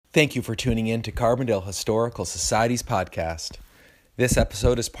Thank you for tuning in to Carbondale Historical Society's podcast. This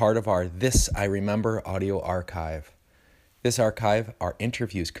episode is part of our This I Remember audio archive. This archive are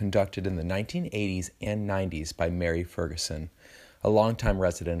interviews conducted in the 1980s and 90s by Mary Ferguson, a longtime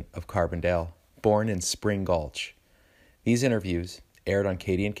resident of Carbondale, born in Spring Gulch. These interviews aired on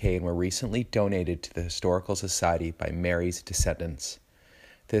KDNK and were recently donated to the Historical Society by Mary's descendants.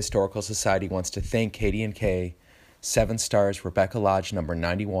 The Historical Society wants to thank KDNK, 7 Stars Rebecca Lodge number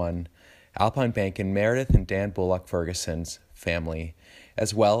 91, Alpine Bank, and Meredith and Dan Bullock Ferguson's family,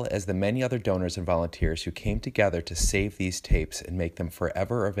 as well as the many other donors and volunteers who came together to save these tapes and make them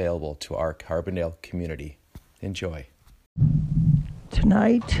forever available to our Carbondale community. Enjoy.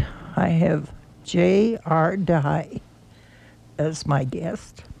 Tonight I have J.R. Dye as my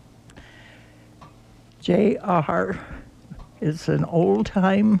guest. J.R. is an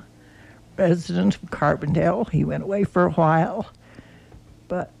old-time resident of Carbondale. He went away for a while,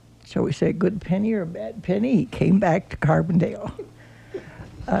 but shall we say good penny or bad penny, he came back to Carbondale.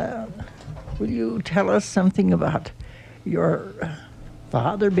 Will you tell us something about your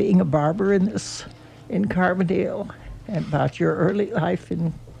father being a barber in Carbondale and about your early life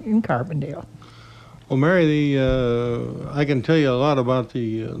in Carbondale? Well, Mary, I can tell you a lot about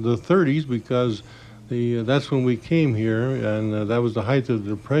the 30s because that's when we came here, and that was the height of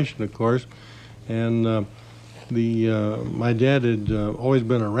the Depression, of course. And my dad had always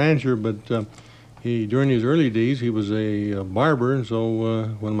been a rancher, but during his early days he was a barber. And so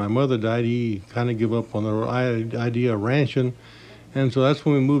when my mother died, he kind of gave up on the idea of ranching. And so that's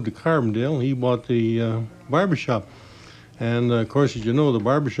when we moved to Carbondale. He bought the barbershop. And of course, as you know, the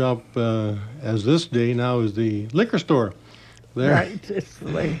barbershop, as this day now, is the liquor store. There, right, it's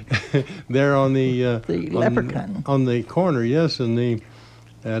there on the Leprechaun on the corner, yes. And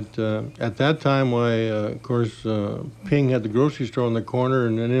at that time, why of course Ping had the grocery store on the corner,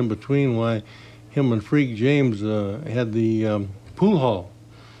 and then in between, why him and Freak James had the pool hall,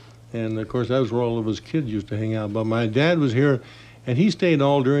 and of course that was where all of his kids used to hang out. But my dad was here, and he stayed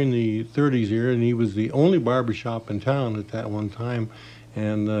all during the 30s here, and he was the only barbershop in town at that one time.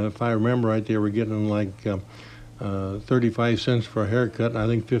 And if I remember right, they were getting like 35 cents for a haircut, and I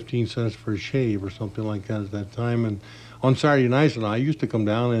think 15 cents for a shave or something like that at that time. And on Saturday nights, and I used to come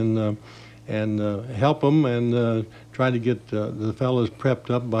down and help them and try to get the fellas prepped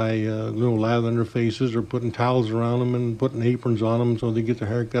up by lathering their faces or putting towels around them and putting aprons on them so they get their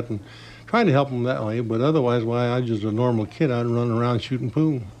haircut, and trying to help them that way. But otherwise, why, I was just a normal kid. I'd run around shooting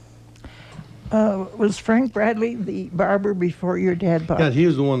pool. Was Frank Bradley the barber before your dad bought? Yeah, he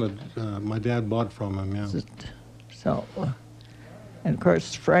was the one that my dad bought from him, yeah. So, and of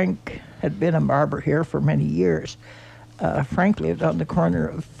course, Frank had been a barber here for many years. Frank lived on the corner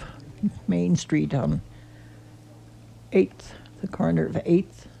of Main Street on 8th, the corner of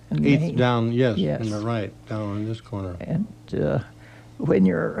 8th and 8th Main. down, yes, Yes. on the right, down on this corner. And when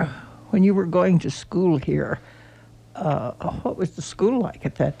you were going to school here, what was the school like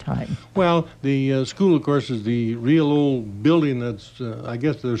at that time? Well, the school, of course, is the real old building that's, I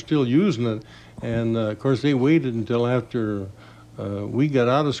guess they're still using it. And, of course, they waited until after we got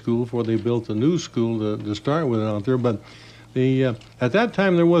out of school before they built a new school to start with out there. But at that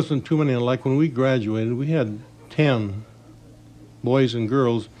time, there wasn't too many. Like when we graduated, we had 10 boys and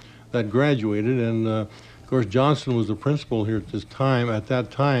girls that graduated. And, of course, Johnson was the principal here at that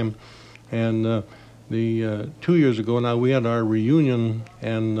time. And 2 years ago now, we had our reunion,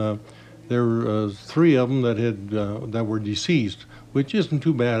 and there were 3 of them that were deceased, which isn't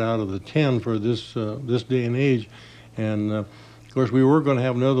too bad out of the 10 for this day and age. And of course, we were going to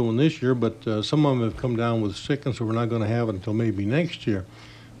have another one this year, but some of them have come down with sickness, so we're not going to have it until maybe next year.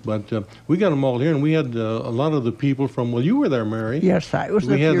 But we got them all here, and we had a lot of the people from, well, you were there, Mary. Yes, I was.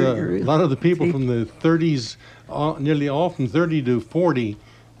 We had a lot of the people from the 30s, nearly all from 30 to 40,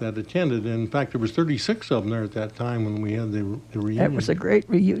 that attended. And in fact, there was 36 of them there at that time when we had the reunion. That was a great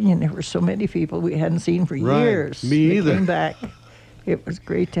reunion. There were so many people we hadn't seen for years. Me either. They came back. It was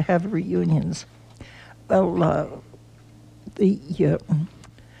great to have reunions. Well,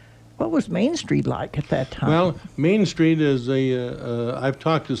 what was Main Street like at that time? Well, Main Street is I've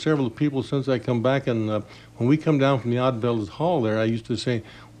talked to several people since I come back, and when we come down from the Odd Fellows Hall there, I used to say,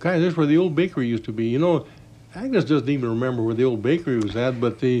 guys, this is where the old bakery used to be. You know, Agnes doesn't even remember where the old bakery was at,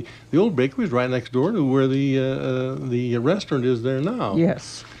 but the old bakery is right next door to where the restaurant is there now.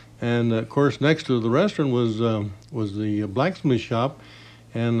 Yes. And of course, next to the restaurant was the blacksmith shop,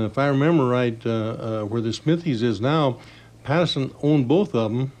 and if I remember right, where the Smithies is now, Patterson owned both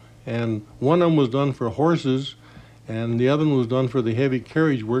of them, and one of them was done for horses, and the other one was done for the heavy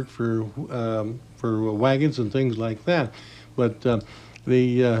carriage work for wagons and things like that. But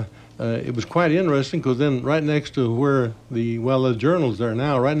it was quite interesting because then right next to where the journals are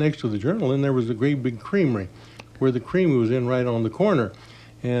now, right next to the journal, and there was a great big creamery where the creamery was in right on the corner.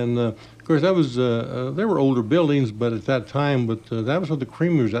 And of course, that was there were older buildings, but at that time, that was where the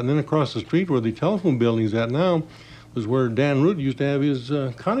creamery was at. And then across the street where the telephone building's at now was where Dan Root used to have his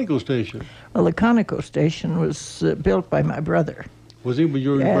Conoco station. Well, the Conoco station was built by my brother. Was he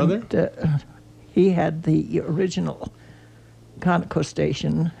your brother? He had the original Conoco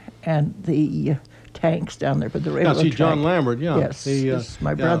station and the tanks down there for the railroad track. John Lambert, yeah. Yes, it's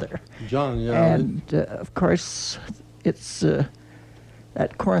my brother. John, yeah. And, of course, it's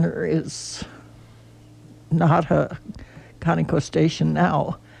that corner is not a Conoco station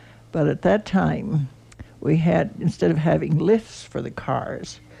now, but at that time we had, instead of having lifts for the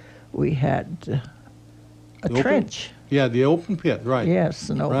cars, we had a trench. Yeah, the open pit, right. Yes,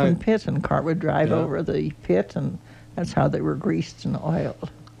 an open pit, and car would drive over the pit, and that's how they were greased and oiled.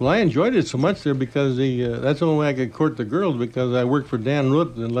 Well, I enjoyed it so much there because that's the only way I could court the girls, because I worked for Dan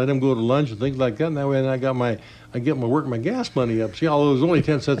Root and let him go to lunch and things like that. And that way I get my gas money up. See, although it was only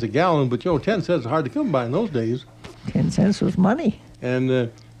 10 cents a gallon, but 10 cents is hard to come by in those days. 10 cents was money. And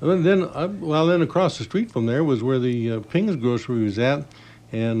then across the street from there was where the Ping's grocery was at.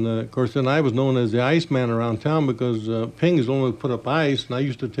 And, of course, then I was known as the Iceman around town because Ping's only put up ice, and I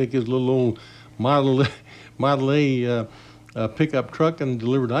used to take his little old Model A pickup truck and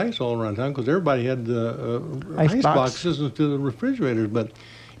delivered ice all around town because everybody had ice boxes into the refrigerators. But,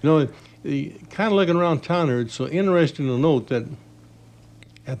 kind of looking around town here, it's so interesting to note that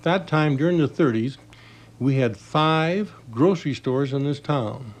at that time during the 30s, we had 5 grocery stores in this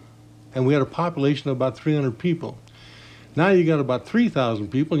town, and we had a population of about 300 people. Now you got about 3,000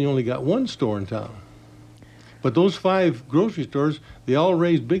 people, and you only got 1 store in town. But those 5 grocery stores, they all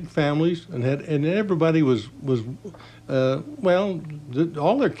raised big families, and everybody was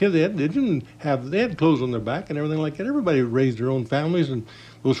all their kids they had clothes on their back and everything like that. Everybody raised their own families, and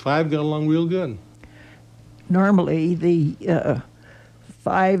those 5 got along real good. Normally, the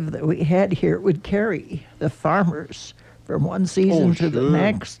 5 that we had here would carry the farmers from one season to the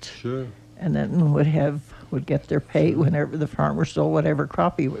next, and then would get their pay whenever the farmer sold whatever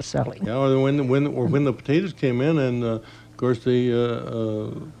crop he was selling. Yeah, or when the potatoes came in, and of course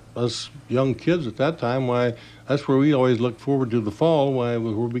us young kids at that time, that's where we always looked forward to the fall, where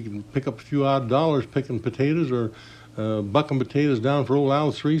we can pick up a few odd dollars picking potatoes or bucking potatoes down for old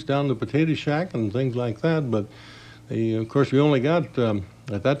Al Reese down the potato shack and things like that. But of course, we only got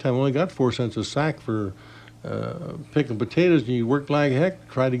at that time 4 cents a sack for picking potatoes, and you worked like heck,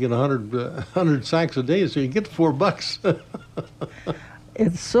 try to get 100 sacks a day, so you get $4.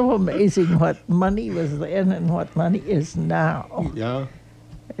 It's so amazing what money was then and what money is now. Yeah.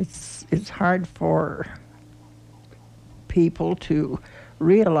 It's hard for people to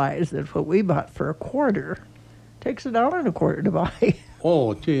realize that what we bought for a quarter takes $1.25 to buy.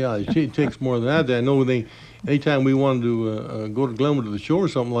 Oh, yeah, it takes more than that. I know anytime we wanted to go to Glenwood to the show or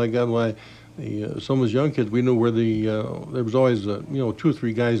something like that, some of us young kids, we knew where there was always 2 or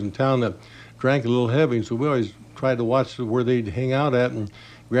 3 guys in town that drank a little heavy, so we always tried to watch where they'd hang out at and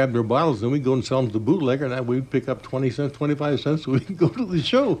grab their bottles, and we'd go and sell them to the bootlegger, and we'd pick up 20 cents, 25 cents, so we could go to the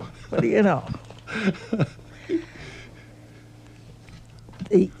show. What do you know?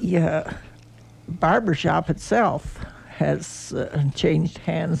 The barbershop itself has changed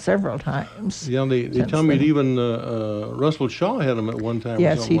hands several times. Yeah, they tell me that even Russell Shaw had them at one time.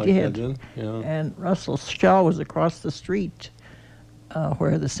 Yes, or something he like did. That, yeah. And Russell Shaw was across the street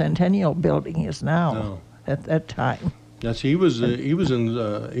where the Centennial Building is now. At that time. Yes, he was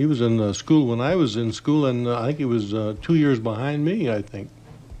in school when I was in school, and I think he was 2 years behind me, I think.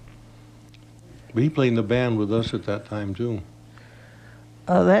 But he played in the band with us at that time too.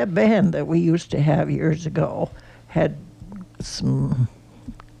 That band that we used to have years ago had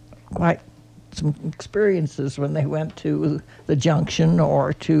quite some experiences when they went to the Junction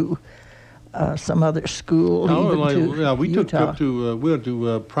or to some other school. We took a trip to we went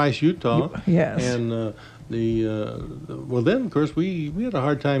to Price, Utah. Yes. And then of course we had a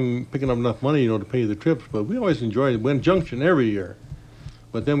hard time picking up enough money, to pay the trips, but we always enjoyed it. We went Junction every year.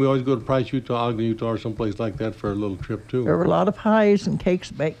 But then we always go to Price, Utah, Ogden, Utah, or someplace like that for a little trip too. There were a lot of pies and cakes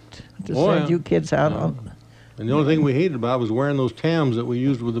baked to send you kids out on. And the only thing we hated about was wearing those tams that we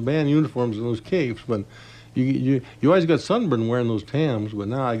used with the band uniforms and those capes. But you always got sunburn wearing those tams, but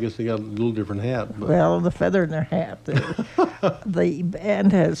now I guess they got a little different hat. But. Well, the feather in their hat. The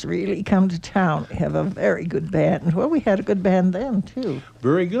band has really come to town. We have a very good band. Well, we had a good band then too.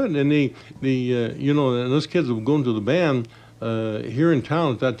 Very good, and and those kids that were going to the band, here in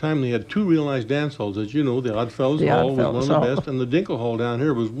town at that time, they had two real nice dance halls. As you know, the Oddfellows Hall was one of the best, and the Dinkle Hall down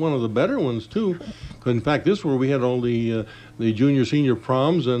here was one of the better ones too. 'Cause in fact, this is where we had all the junior, senior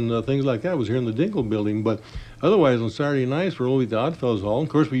proms and things like that. Was here in the Dinkle building. But otherwise, on Saturday nights, we're always at the Oddfellows Hall. Of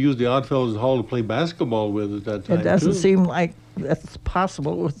course, we used the Oddfellows Hall to play basketball with at that time. It doesn't too. seem like that's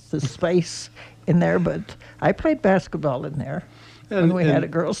possible with the space in there, but I played basketball in there. And we had a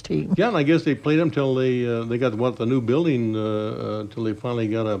girls' team. Yeah, and I guess they played them till they got the new building till they finally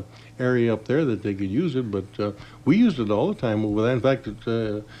got a area up there that they could use it. But we used it all the time over there. In fact,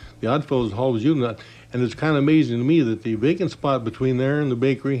 the Oddfellows Hall was using that, and it's kind of amazing to me that the vacant spot between there and the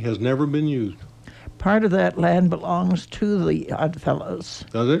bakery has never been used. Part of that land belongs to the Oddfellows.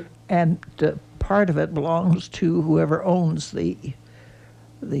 Does it? And part of it belongs to whoever owns the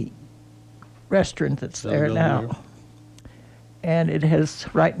restaurant that's there now. There. And it has,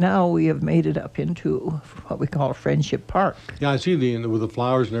 right now, we have made it up into what we call Friendship Park. Yeah, I see with the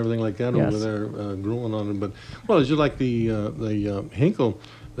flowers and everything like that Yes. over there growing on it. But well, it's just like the Hinkle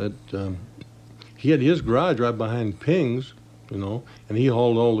that he had his garage right behind Ping's, and he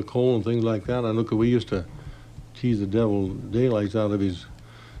hauled all the coal and things like that. I know 'cause we used to tease the devil daylights out of his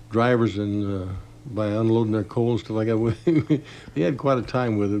drivers and by unloading their coal and stuff like that. He had quite a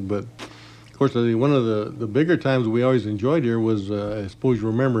time with it, but. Of course, one of the bigger times we always enjoyed here was, I suppose you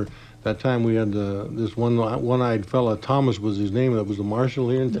remember, that time we had this one-eyed fella, Thomas was his name, that was the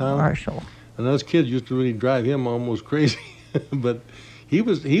marshal here in town. Marshall. And us kids used to really drive him almost crazy. But he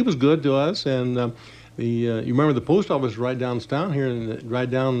was good to us. And you remember the post office right downstairs here,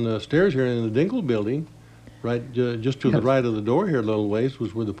 right down the stairs here in the Dinkle building, right just to the right of the door here a little ways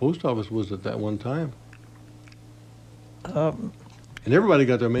was where the post office was at that one time. And everybody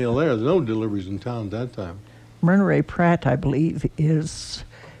got their mail there. There's no deliveries in town at that time. Myrna Ray Pratt, I believe, is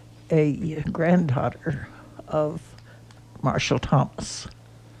a granddaughter of Marshall Thomas.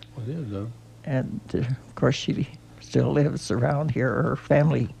 Well, it is, And, of course, she still lives around here. Her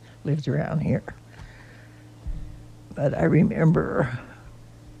family lives around here. But I remember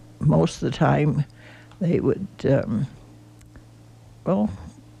most of the time they would,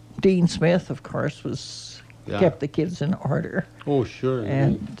 Dean Smith, of course, kept the kids in order. Oh, sure.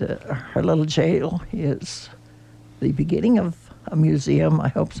 And our little jail is the beginning of a museum. I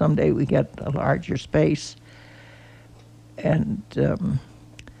hope someday we get a larger space. And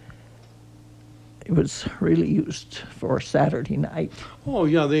it was really used for Saturday night. Oh,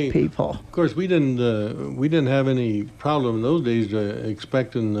 yeah, people. Of course, we didn't have any problem in those days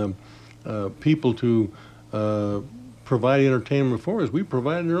expecting people to provide entertainment for us. We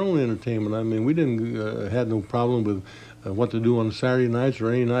provided our own entertainment. I mean, we didn't had no problem with what to do on Saturday nights or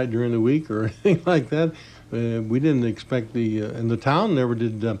any night during the week or anything like that. We didn't expect and the town never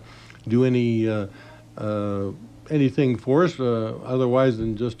did do any anything for us otherwise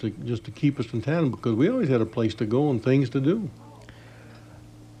than just to keep us in town, because we always had a place to go and things to do.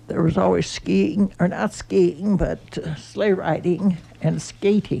 There was always skiing, or not skiing, but sleigh riding and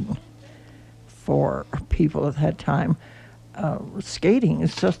skating for people at that time. Skating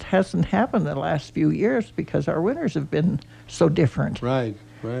just hasn't happened the last few years because our winters have been so different. Right.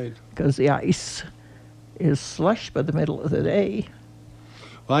 Because the ice is slush by the middle of the day.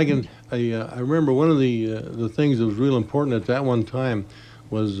 Well, I remember one of the things that was real important at that one time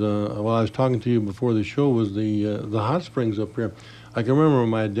was, while I was talking to you before the show, was the hot springs up here. I can remember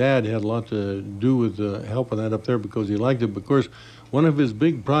my dad had a lot to do with helping that up there because he liked it. But of course, one of his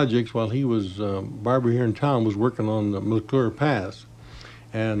big projects while he was barber here in town was working on the McClure Pass.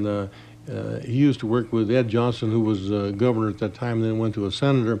 And he used to work with Ed Johnson, who was governor at that time, and then went to a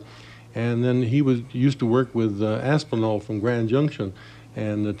senator. And then he used to work with Aspinall from Grand Junction.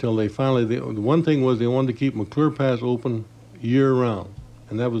 And until they finally, the one thing was they wanted to keep McClure Pass open year-round.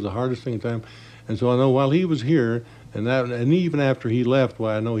 And that was the hardest thing at the time. And so I know while he was here, and even after he left,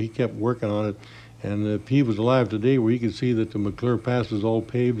 I know he kept working on it. And if he was alive today, where he could see that the McClure Pass was all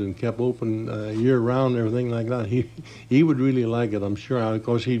paved and kept open year-round and everything like that, he would really like it, I'm sure. Of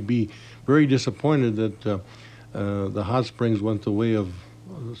course, he'd be very disappointed that the hot springs went the way of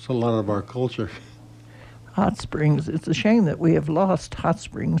a lot of our culture. Hot springs, it's a shame that we have lost hot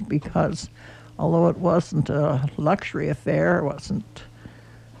springs because although it wasn't a luxury affair, it wasn't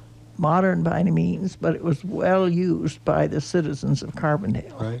modern by any means, but it was well used by the citizens of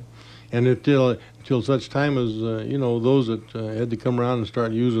Carbondale. Right. And until such time as those that had to come around and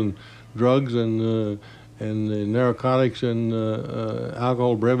start using drugs and narcotics and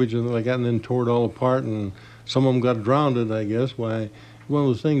alcohol beverage and like that, and then tore it all apart, and some of them got drowned, I guess. One of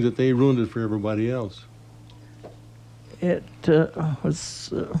those things that they ruined it for everybody else. It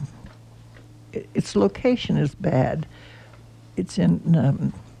was its location is bad. It's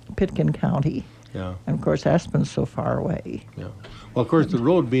in Pitkin County, Yeah. and of course Aspen's so far away. Yeah. Well, of course, the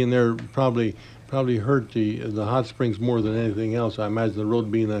road being there probably hurt the hot springs more than anything else. I imagine the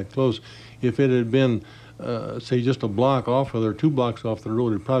road being that close. If it had been, say, just a block off of there, 2 blocks off the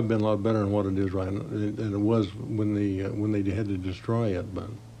road, it'd probably been a lot better than what it is right now, than it was when they had to destroy it. But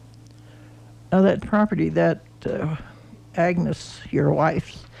Now that property that Agnes, your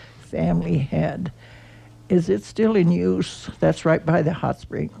wife's family had, is it still in use? That's right by the hot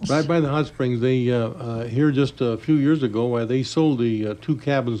springs. right by the hot springs, they here just a few years ago, they sold the 2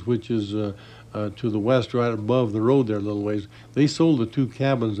 cabins, which is to the west, right above the road there a little ways. They sold the 2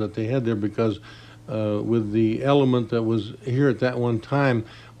 cabins that they had there because with the element that was here at that one time,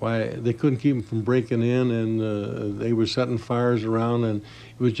 why they couldn't keep them from breaking in, and they were setting fires around, and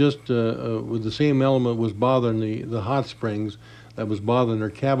it was just with the same element was bothering the hot springs, that was bothering their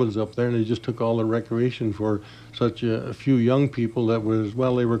cabins up there, and they just took all the recreation for such a few young people that was,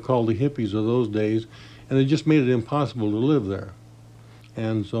 well, they were called the hippies of those days, and it just made it impossible to live there.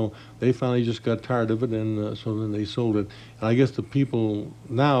 And so they finally just got tired of it, and so then they sold it. And I guess the people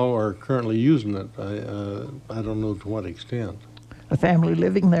now are currently using it. I don't know to what extent. A family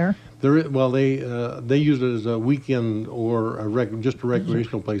living there? Well, they use it as a weekend or just a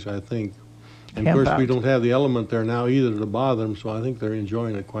recreational place, I think. And of Camp course, we out. don't have the element there now either to bother them, so I think they're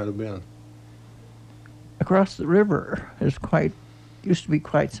enjoying it quite a bit. Across the river used to be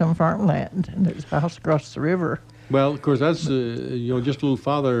quite some farmland, and there's a house across the river. Well, of course, that's just a little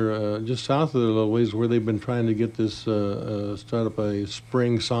farther, just south of the little ways where they've been trying to get this start up a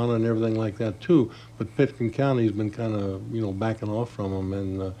spring sauna and everything like that too. But Pitkin County's been kind of backing off from them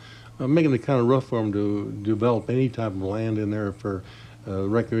and making it kind of rough for them to develop any type of land in there for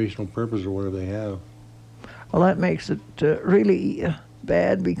recreational purpose or whatever they have. Well, that makes it really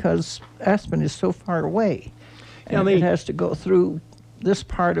bad because Aspen is so far away. Yeah, And it has to go through this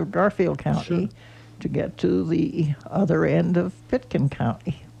part of Garfield County Sure. to get to the other end of Pitkin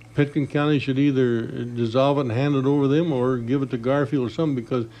County. Pitkin County should either dissolve it and hand it over them or give it to Garfield or something,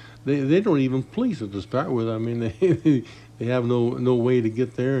 because they don't even police it to start with. I mean, they have no way to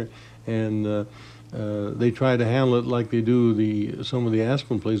get there, and they try to handle it like they do some of the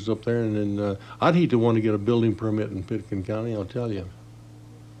Aspen places up there. And then I'd hate to want to get a building permit in Pitkin County, I'll tell you.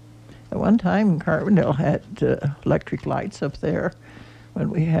 At one time, Carbondale had electric lights up there when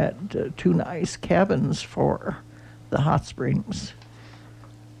we had 2 nice cabins for the hot springs.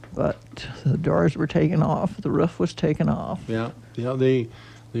 But the doors were taken off, the roof was taken off. Yeah. The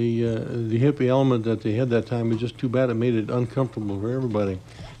hippie element that they had that time was just too bad. It made it uncomfortable for everybody.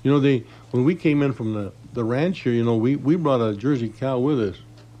 When we came in from the ranch here, we brought a Jersey cow with us.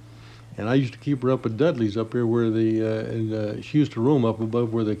 And I used to keep her up at Dudley's up here where she used to roam up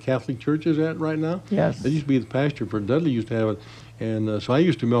above where the Catholic church is at right now. Yes. That used to be the pasture for Dudley used to have it. And so I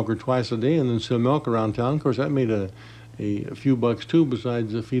used to milk her twice a day and then sell milk around town. Of course, that made a few bucks too,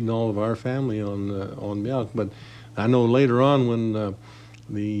 besides feeding all of our family on milk. But I know later on when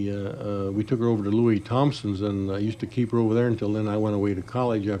we took her over to Louis Thompson's, and I used to keep her over there until then I went away to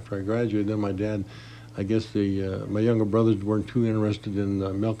college after I graduated. Then my dad, I guess my younger brothers weren't too interested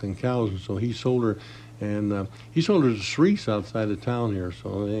in milking cows, and so he sold her, and he sold her to Cerise outside of town here.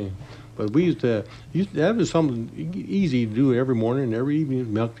 So, but we used to that was something easy to do every morning and every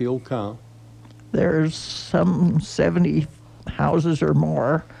evening, milk the old cow. There's some 70 houses or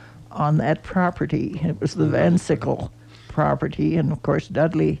more on that property. It was the Van Sickle property, and of course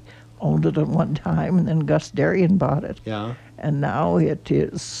Dudley owned it at one time, and then Gus Darien bought it. Yeah. And now it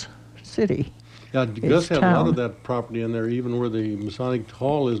is city. Yeah, Gus had a lot town. of that property in there, even where the Masonic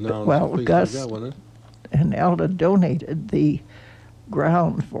Hall is now. and Well, someplace Gus- like that, wasn't it? And Elda donated the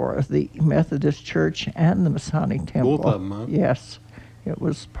ground for the Methodist Church and the Masonic Temple. Both of them, huh? Yes. It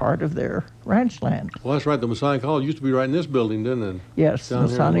was part of their ranch land. Well, that's right. The Masonic Hall used to be right in this building, didn't it? Yes, the Down here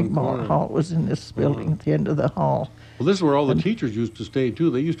in Masonic one corner. Hall was in this building at the end of the hall. Well, this is where all the teachers used to stay, too.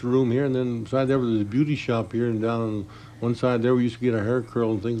 They used to room here, and then beside there was a beauty shop here, and down on one side there we used to get our hair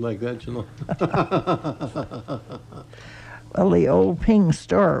curled and things like that, Well, the old Ping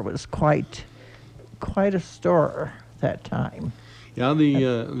store was quite a store that time. Yeah,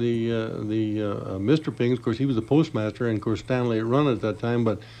 Mr. Pings, of course, he was the postmaster, and of course Stanley had run it at that time.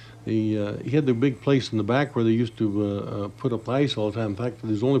 But he had the big place in the back where they used to put up ice all the time. In fact,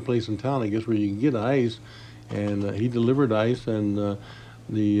 there's the only place in town, I guess, where you can get ice. And he delivered ice, and of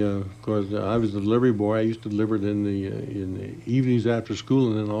course, I was the delivery boy. I used to deliver it in the evenings after school,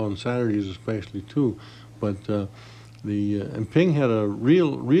 and then on Saturdays especially too. But and Ping had a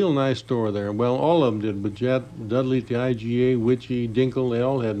real nice store there. Well, all of them did, but Jet, Dudley at the IGA, Witchy, Dinkle, they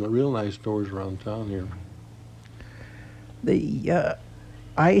all had real nice stores around town here. The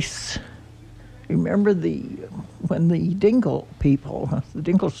ice. Remember when the Dingle people, the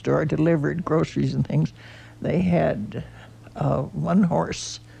Dingle store delivered groceries and things, they had a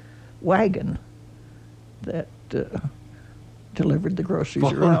one-horse wagon that delivered the groceries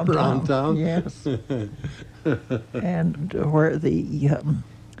Followed around town? Yes. And where the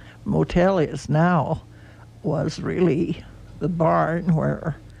motel is now was really the barn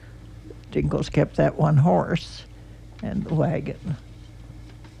where Dingles kept that one horse and the wagon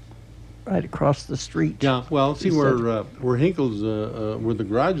right across the street. Yeah, well, see where Hinkle's, where the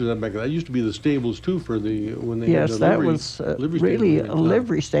garage is at back, that used to be the stables too for when they had Yes, the that livery, was livery really stable a in town.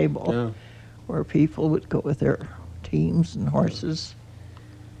 livery stable Yeah. where people would go with their teams and horses.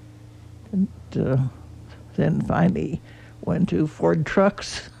 And then finally went to Ford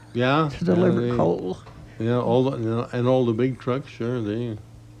trucks Yeah. to deliver they- coal. Yeah, all the big trucks, sure.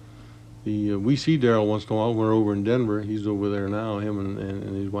 We see Darrell once in a while. We're over in Denver. He's over there now. Him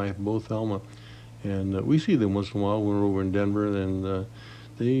and his wife, both Thelma, and we see them once in a while when we're over in Denver. And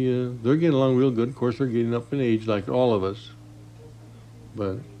they're getting along real good. Of course, they're getting up in age like all of us.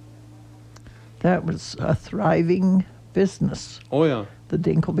 But That was a thriving business. oh yeah, The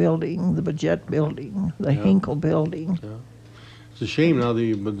Dinkle building, the Bajet building, the Yeah. Hinkle building. it's a shame now.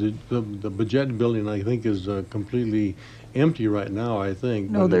 The Bajet building, I think, is completely empty right now. I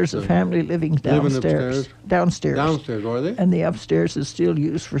think. No, But there's it's, a family living downstairs. upstairs? Downstairs, are they? And the upstairs is still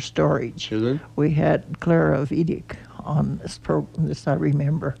used for storage. Is it? We had Clara Vidic on this program, this I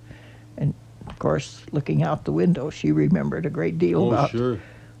remember. And of course, looking out the window, she remembered a great deal Oh, about sure.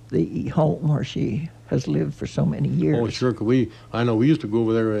 the home where she has lived for so many years. Oh, sure. 'Cause I know we used to go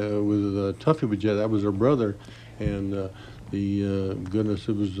over there with Tuffy Bajet. That was her brother, and goodness,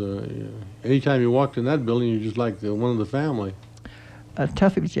 it was. Anytime you walked in that building, you're just like one of the family.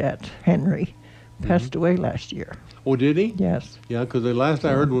 Tuffy Jet, Henry, Mm-hmm. passed away last year. Oh, did he? Yes. Yeah, because the last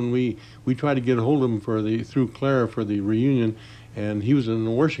I heard when we tried to get a hold of him through Clara for the reunion, and he was in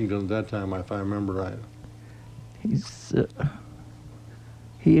Washington at that time, if I remember right.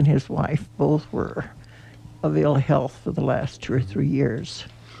 He and his wife both were of ill health for the last 2 or 3 years.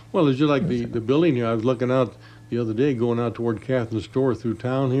 Well, it's just like the building here. I was looking out the other day, going out toward Catherine's store through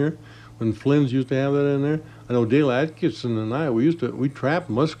town here, when Flynn's used to have that in there. I know Dale Atkinson and I, we trapped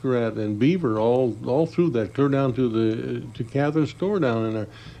muskrat and beaver all through that, clear down to Catherine's store down in there.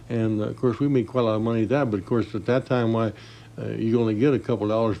 And of course, we made quite a lot of money at that. But of course, at that time, you only get a couple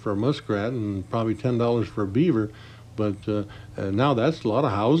dollars for a muskrat and probably $10 for a beaver. But now that's a lot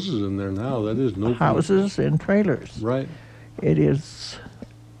of houses in there now. That is no Houses and trailers. Right. It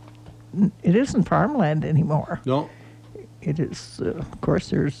isn't farmland anymore. No. It is, of course,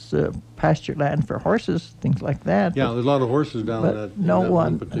 there's pasture land for horses, things like that. Yeah, there's a lot of horses down in but that, no in that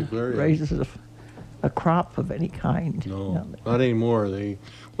one particular area. raises a crop of any kind. No, not anymore.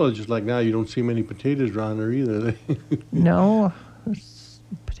 It's just like now you don't see many potatoes around there either. No,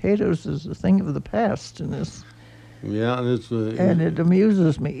 potatoes is a thing of the past, and Yeah, and it's and it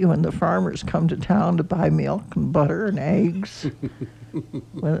amuses me when the farmers come to town to buy milk and butter and eggs.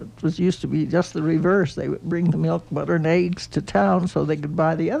 When it used to be just the reverse. They would bring the milk, butter, and eggs to town so they could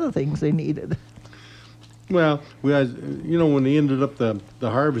buy the other things they needed. well, when they ended up the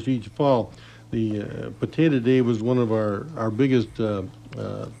harvest each fall, the potato day was one of our biggest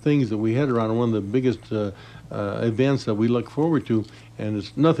things that we had around, one of the biggest events that we look forward to, and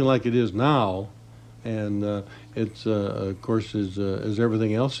it's nothing like it is now. And it's of course as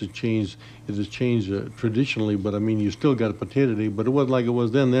everything else has changed. It has changed traditionally, but I mean you still got a potato day, but it wasn't like it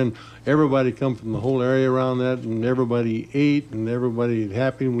was then. Then everybody come from the whole area around that, and everybody ate, and everybody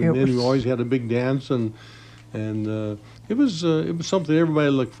happy. And then we always had a big dance, and it was something everybody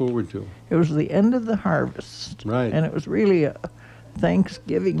looked forward to. It was the end of the harvest, Right. and it was really a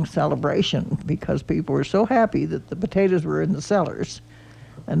Thanksgiving celebration because people were so happy that the potatoes were in the cellars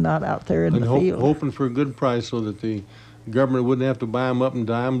and not out there in And the field. hoping for a good price so that the government wouldn't have to buy them up and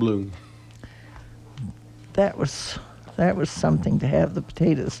dye them blue. That was something to have the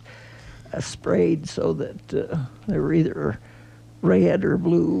potatoes sprayed so that they were either red or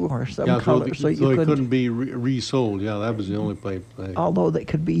blue or some color, so you it couldn't be resold. Yeah, that was the only place. Although they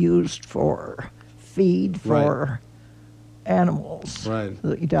could be used for feed for animals. Right.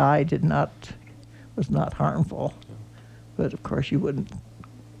 The dye was not harmful, but of course you wouldn't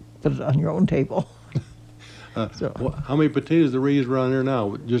put it on your own table. How many potatoes are raised around here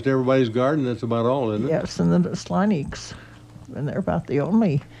now? Just everybody's garden. That's about all, isn't it? Yes, and the Slaniks, and they're about the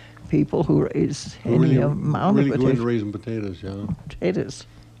only people who raise any amount really of go into potatoes. raising potatoes. Yeah. Potatoes.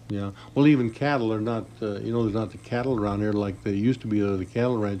 Yeah. Well, even cattle are not, there's not the cattle around here like they used to be, the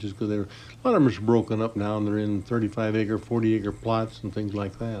cattle ranches, because a lot of them are broken up now, and they're in 35-acre, 40-acre plots and things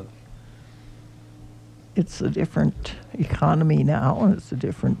like that. It's a different economy now, and it's a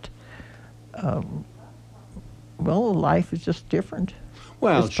different, life is just different.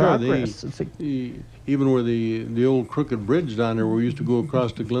 Well, It's sure. progress. Even where the old crooked bridge down there, where we used to go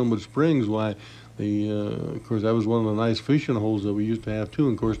across to Glenwood Springs, why, of course, that was one of the nice fishing holes that we used to have too.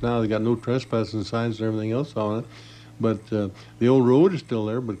 And of course, now they got no trespassing signs and everything else on it. But the old road is still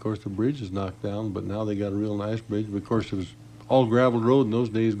there. But of course, the bridge is knocked down. But now they got a real nice bridge. But of course, it was all gravel road in those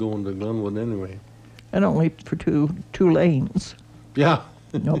days going to Glenwood anyway. And only for two lanes. Yeah.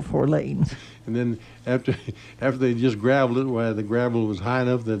 No 4 lanes. And then after they just graveled it, why the gravel was high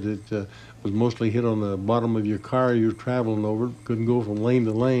enough that it was mostly hit on the bottom of your car you were traveling over. Couldn't go from lane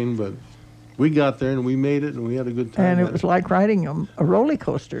to lane, but we got there and we made it and we had a good time. And it was like riding a roller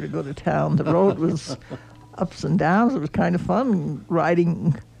coaster to go to town. The road was ups and downs. It was kind of fun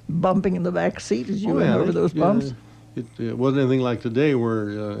riding, bumping in the back seat as you went over those bumps. It wasn't anything like today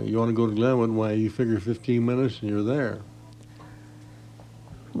where you want to go to Glenwood, why you figure 15 minutes and you're there.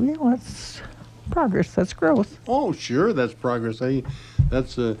 Yeah, that's progress. That's growth. Oh, sure, that's progress.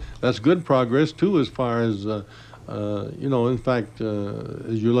 That's good progress too, as far as in fact,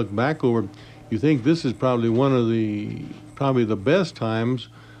 as you look back over, you think this is probably one of the best times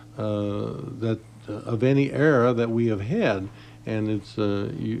that of any era that we have had, and it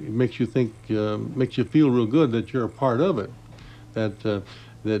makes you think, makes you feel real good that you're a part of it. That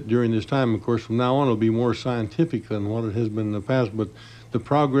during this time, of course, from now on, it'll be more scientific than what it has been in the past, but the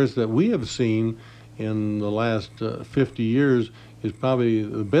progress that we have seen in the last 50 years is probably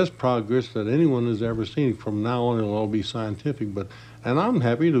the best progress that anyone has ever seen. From now on, it'll all be scientific. And I'm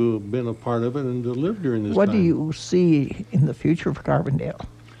happy to have been a part of it and to live during this time. What do you see in the future for Carbondale?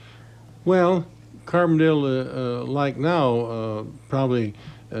 Well, Carbondale, like now, probably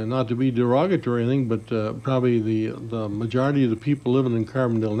not to be derogatory or anything, but probably the majority of the people living in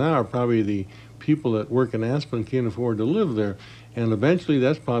Carbondale now are probably the people that work in Aspen and can't afford to live there. And eventually,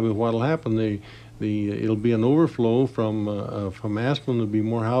 that's probably what'll happen. It'll be an overflow from Aspen. There'll be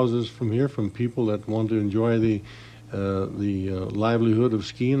more houses from here from people that want to enjoy the livelihood of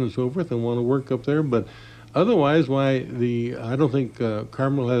skiing and so forth and want to work up there. But otherwise, I don't think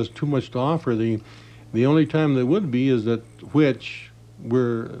Carbondale has too much to offer. The only time there would be is that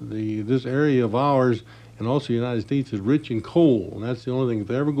this area of ours and also the United States is rich in coal, and that's the only thing. If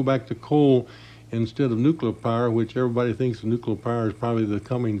they ever go back to coal instead of nuclear power, which everybody thinks nuclear power is probably the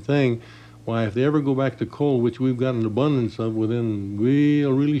coming thing, why, if they ever go back to coal, which we've got an abundance of, we'll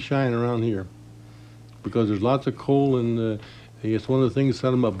really shine around here, because there's lots of coal, and it's one of the things that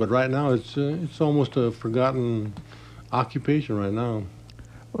set them up. But right now, it's almost a forgotten occupation right now.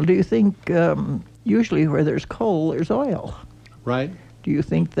 Well, do you think usually where there's coal, there's oil? Right. Do you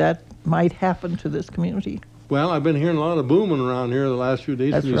think that might happen to this community? Well, I've been hearing a lot of booming around here the last few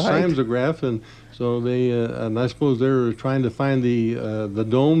days from the seismograph, and so and I suppose they're trying to find the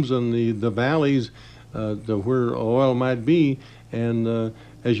domes and the valleys where oil might be. And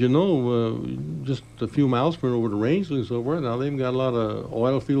as you know, just a few miles from over to Rangeley and so forth, now they've got a lot of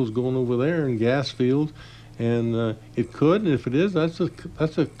oil fields going over there and gas fields, and it could, and if it is, that's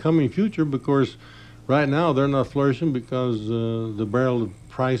a coming future, because right now they're not flourishing because the barrel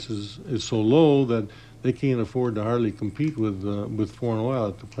price is so low that they can't afford to hardly compete with foreign oil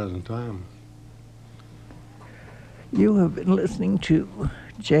at the present time. You have been listening to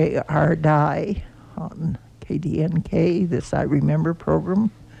J.R. Dye on KDNK, This I Remember program,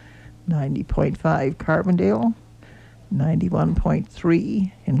 90.5 Carbondale,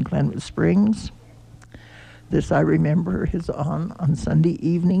 91.3 in Glenwood Springs. This I Remember is on Sunday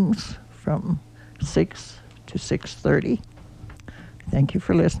evenings from 6 to 6:30. Thank you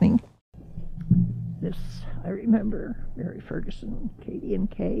for listening. This I Remember, Mary Ferguson,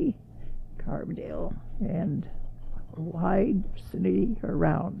 KDNK, Carbondale, and a wide vicinity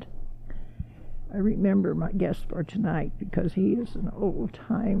around. I remember my guest for tonight because he is an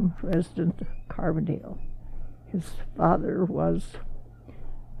old-time resident of Carbondale. His father was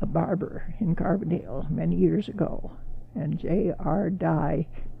a barber in Carbondale many years ago, and J.R. Dye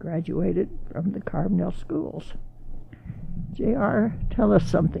graduated from the Carbondale schools. J.R., tell us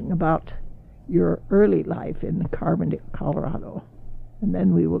something about your early life in Carbondale, Colorado, and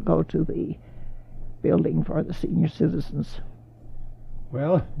then we will go to the building for the senior citizens.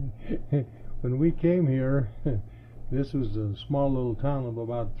 Well, when we came here, this was a small little town of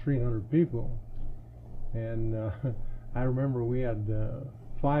about 300 people, and I remember we had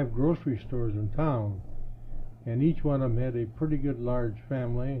 5 grocery stores in town, and each one of them had a pretty good large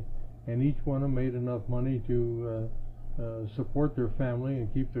family, and each one of them made enough money to support their family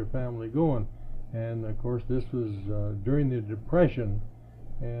and keep their family going. And of course this was during the Depression,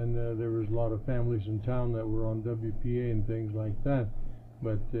 and there was a lot of families in town that were on WPA and things like that.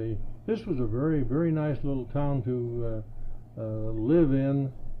 But this was a very, very nice little town to live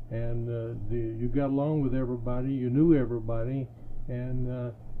in, and you got along with everybody, you knew everybody,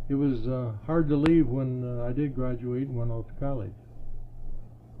 and it was hard to leave when I did graduate and went off to college.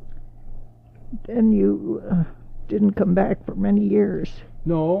 Then you didn't come back for many years.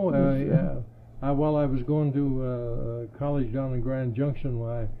 No, while I was going to college down in Grand Junction,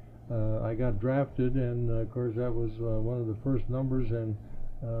 I got drafted, and of course that was one of the first numbers, and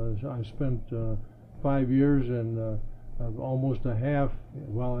I spent 5 years and almost a half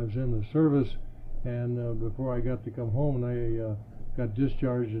while I was in the service, and before I got to come home, and I got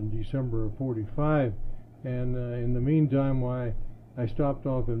discharged in December of '45, and in the meantime I stopped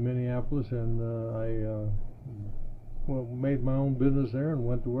off in Minneapolis, and I made my own business there and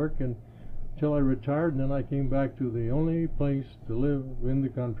went to work until I retired, and then I came back to the only place to live in the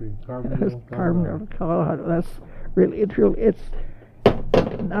country, Carbondale, Carbondale, Colorado. That's really true. It's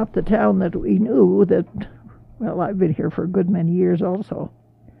not the town that we knew. That, well, I've been here for a good many years also,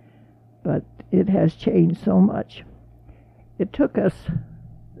 but it has changed so much. It took us,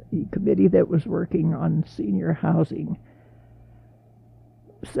 the committee that was working on senior housing,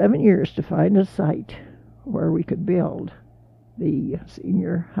 7 years to find a site where we could build the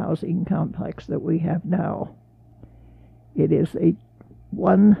senior housing complex that we have now. It is a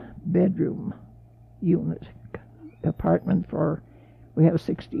 1-bedroom unit apartment we have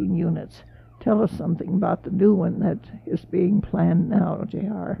 16 units. Tell us something about the new one that is being planned now,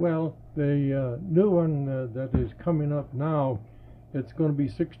 J.R. Well, the new one that is coming up now, it's going to be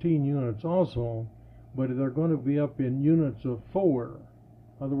 16 units also, but they're going to be up in units of 4.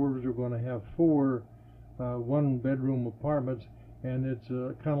 In other words, we're going to have 4 1-bedroom apartments, and it's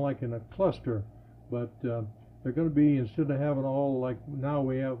kind of like in a cluster, but they're going to be, instead of having all like now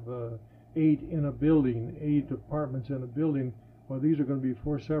we have 8 in a building, 8 apartments in a building, well, these are going to be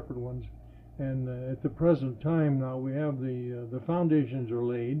 4 separate ones. And at the present time now we have the foundations are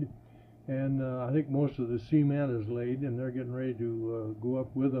laid, and I think most of the cement is laid, and they're getting ready to go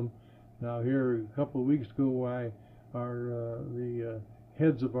up with them. Now here a couple of weeks ago, the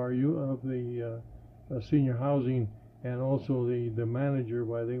heads of the senior housing and also the manager,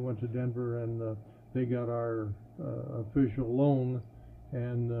 they went to Denver, and they got our official loan,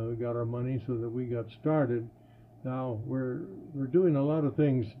 and we got our money so that we got started. Now we're doing a lot of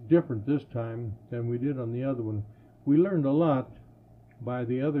things different this time than we did on the other one. We learned a lot by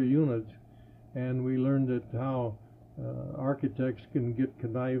the other units, and we learned that how architects can get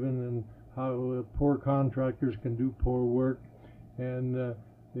conniving, and how poor contractors can do poor work, and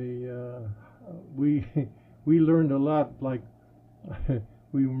we learned a lot. Like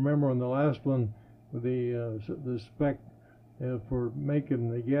we remember on the last one, the spec for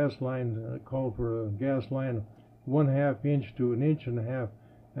making the gas line called for a gas line 1/2 inch to 1.5 inches,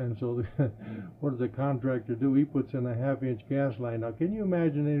 and so what does the contractor do? He puts in a 1/2 inch gas line. Now, can you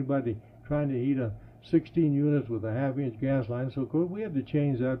imagine anybody trying to heat 16 units with a 1/2 inch gas line? So of course we had to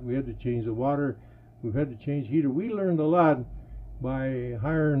change that. We had to change the water. We've had to change heater. We learned a lot by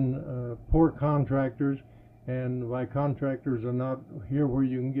hiring poor contractors, and why contractors are not here where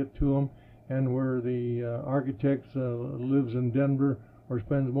you can get to them, and where the architect lives in Denver or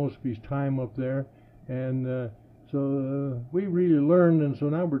spends most of his time up there, and so we really learned, and so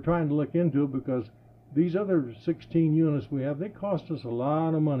now we're trying to look into it, because these other 16 units we have, they cost us a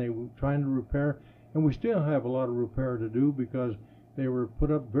lot of money. We're trying to repair, and we still have a lot of repair to do, because they were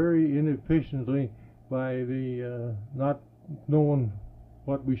put up very inefficiently by the not knowing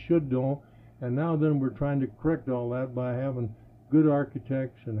what we should know, and now then we're trying to correct all that by having good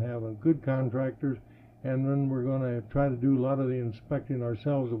architects and having good contractors, and then we're going to try to do a lot of the inspecting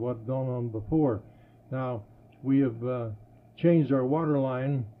ourselves of what's gone on before. Now, we have changed our water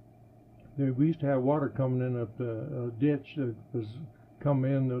line. We used to have water coming in at the ditch that was come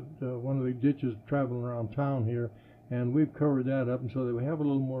in, one of the ditches traveling around town here, and we've covered that up, and so that we have a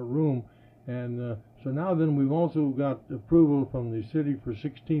little more room. And so now then we've also got approval from the city for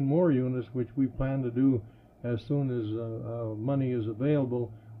 16 more units, which we plan to do as soon as money is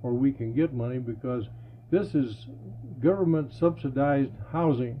available, or we can get money, because this is government subsidized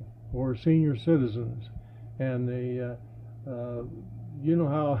housing for senior citizens. And you know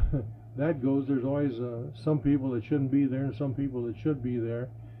how that goes. There's always some people that shouldn't be there and some people that should be there,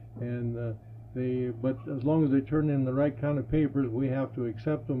 and but as long as they turn in the right kind of papers, we have to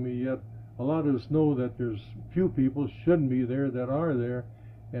accept them. Yet a lot of us know that there's few people shouldn't be there that are there,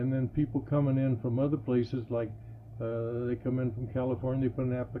 and then people coming in from other places, like they come in from California, they put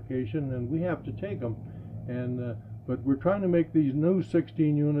an application, and we have to take them. And but we're trying to make these new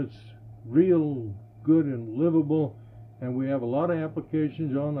 16 units real good and livable, and we have a lot of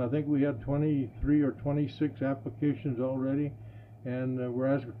applications on. I think we had 23 or 26 applications already, and we're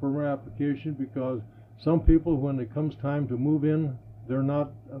asking for more applications because some people, when it comes time to move in, they're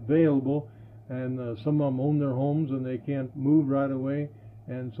not available, and some of them own their homes and they can't move right away.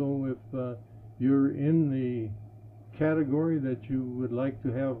 And so if you're in the category that you would like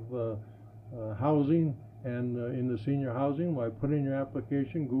to have housing and in the senior housing, why, put in your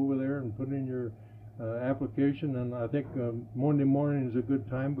application, go over there and put in your application. And I think Monday morning is a good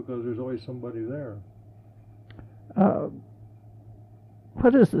time because there's always somebody there.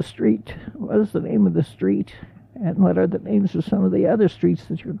 What is the street? What is the name of the street? And what are the names of some of the other streets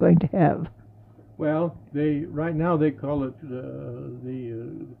that you're going to have? Well, right now they call it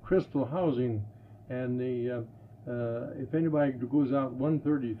the Crystal Housing, and if anybody goes out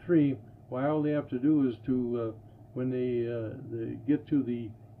 133, why, all they have to do is to when they get to the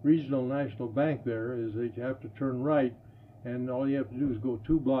Regional National Bank, there is they have to turn right, and all you have to do is go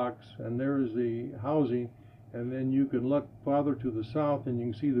 2 blocks, and there is the housing. And then you can look farther to the south, and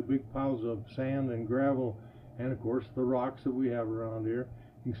you can see the big piles of sand and gravel, and of course the rocks that we have around here.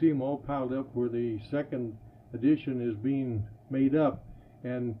 You can see them all piled up where the second addition is being made up.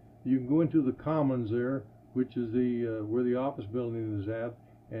 And you can go into the commons there, which is where the office building is at.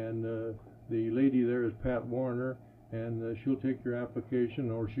 And the lady there is Pat Warner, and she'll take your application,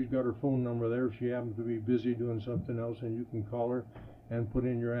 or she's got her phone number there if she happens to be busy doing something else, and you can call her and put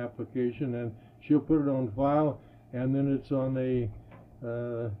in your application, and she'll put it on file, and then it's on a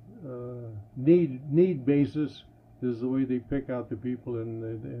need basis is the way they pick out the people, and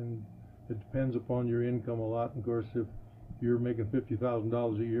it depends upon your income a lot. Of course, if you're making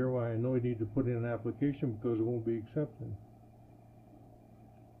 $50,000 a year, why, I know you need to put in an application because it won't be accepted.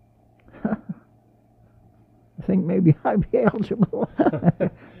 I think maybe I'd be eligible,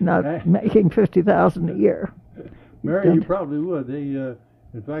 not making $50,000 a year. Mary, you probably would. In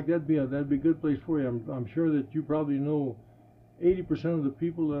fact, that'd be a good place for you. I'm sure that you probably know 80% of the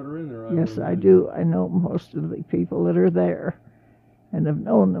people that are in there. Yes, I do. I know most of the people that are there, and have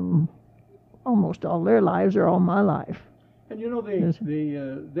known them almost all their lives or all my life. And you know,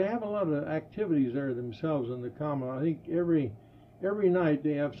 they have a lot of activities there themselves in the common. I think every night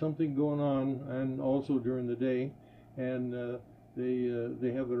they have something going on, and also during the day, and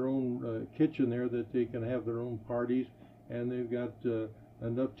they have their own kitchen there that they can have their own parties, and they've got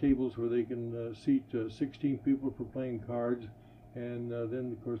enough tables where they can seat 16 people for playing cards, and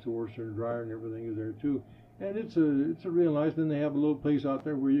then of course the washer and dryer and everything is there too. And it's a real nice. Then they have a little place out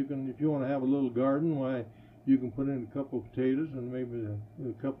there where you can, if you want to have a little garden, why, you can put in a couple of potatoes and maybe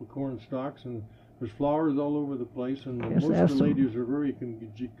a couple of corn stalks, and there's flowers all over the place, and yes, most of the ladies are very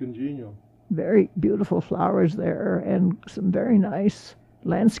congenial. Very beautiful flowers there, and some very nice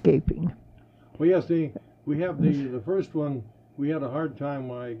landscaping. Well, yes, we have the first one. We had a hard time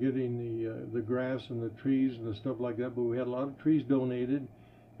getting the grass and the trees and the stuff like that, but we had a lot of trees donated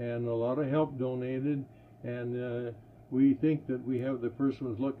and a lot of help donated, and we think that we have the first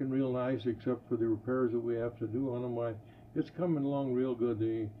ones looking real nice, except for the repairs that we have to do on them. Why, it's coming along real good.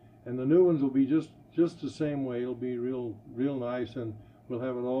 And the new ones will be just the same way. It'll be real nice, and we'll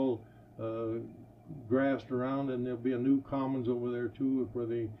have it all grassed around, and there'll be a new commons over there too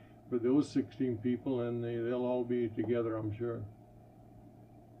for those 16 people, and they'll all be together, I'm sure.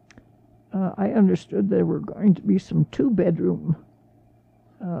 I understood there were going to be some 2-bedroom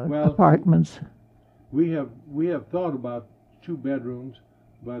apartments. We have thought about 2 bedrooms,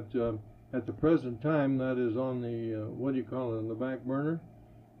 but at the present time that is on the on the back burner,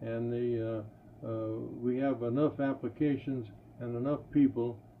 and we have enough applications and enough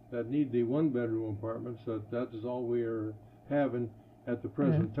people that need the 1-bedroom apartments that is all we are having at the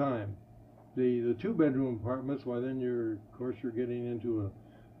present time. The 2-bedroom apartments, why, then you're getting into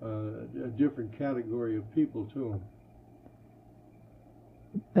a different category of people too.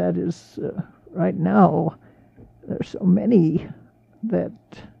 That is right now. There's so many that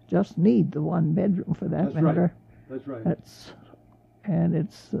just need the 1-bedroom for that matter. That's right.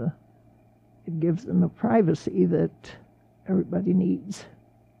 It gives them a privacy that everybody needs.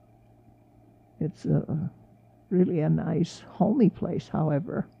 It's really a nice, homey place,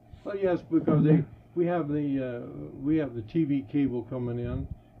 however. Well, yes, because we have the TV cable coming in,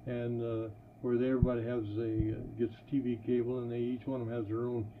 and where everybody gets TV cable, and each one of them has their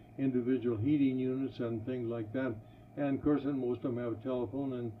own individual heating units and things like that. And of course, then most of them have a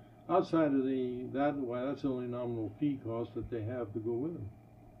telephone. And outside of that's the only nominal fee cost that they have to go with them.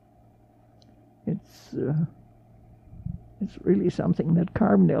 It's really something that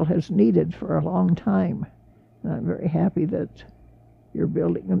Carbondale has needed for a long time. And I'm very happy that you're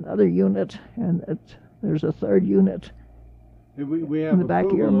building another unit and that there's a third unit We have in the back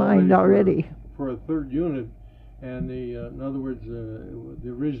of your approval mind already. for a third unit, and in other words, the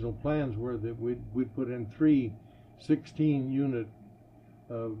original plans were that we'd put in 3 16-unit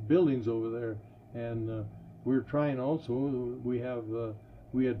buildings over there, and we're trying also.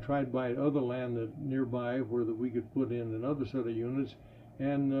 We had tried buying other land nearby where that we could put in another set of units,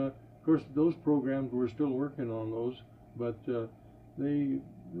 and of course those programs we're still working on those, but we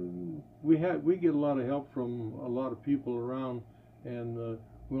get a lot of help from a lot of people around, and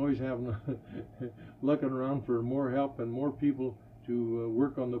we always have looking around for more help and more people to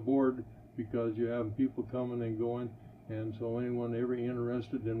work on the board, because you have people coming and going, and so anyone ever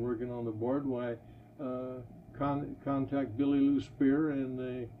interested in working on the board, why contact Billy Lou Spear, and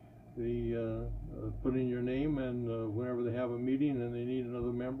they put in your name, and whenever they have a meeting and they need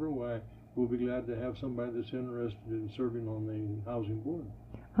another member, why we'll be glad to have somebody that's interested in serving on the housing board.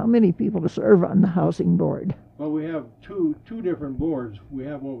 How many people to serve on the housing board? Well, we have two different boards. We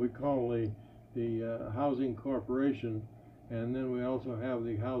have what we call the housing corporation, and then we also have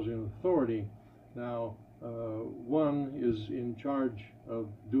the housing authority. Now, one is in charge of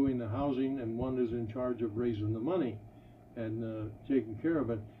doing the housing, and one is in charge of raising the money and taking care of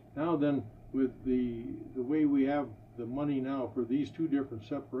it. Now then, with the way we have the money now for these two different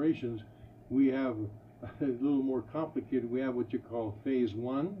separations, we have a little more complicated. We have what you call phase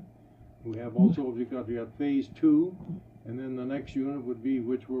 1. We have also, you got phase 2, and then the next unit would be,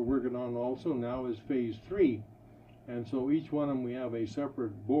 which we're working on also now, is phase 3. And so each one of them, we have a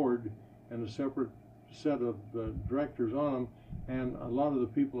separate board and a separate set of directors on them, and a lot of the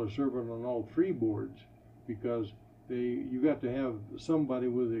people are serving on all 3 boards, because you got to have somebody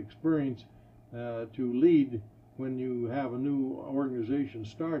with experience to lead when you have a new organization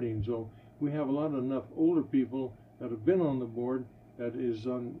starting. So we have a lot of enough older people that have been on the board that is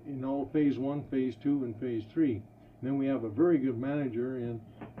in all phase 1, phase 2, and phase 3. And then we have a very good manager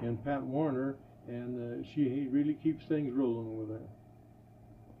in Pat Warner, and he really keeps things rolling over there.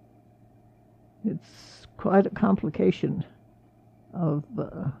 It's quite a complication of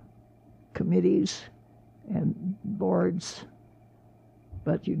committees and boards,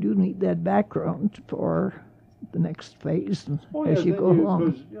 but you do need that background for the next phase as you go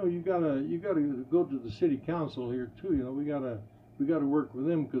along. Because you gotta go to the city council here too. We gotta work with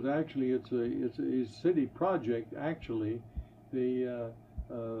them, because actually it's a city project. Actually, they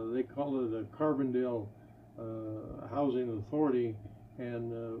call it a Carbondale Housing Authority,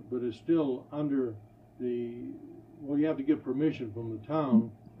 and but it's still under you have to get permission from the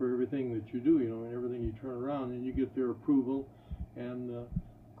town for everything that you do, and everything you turn around, and you get their approval. And of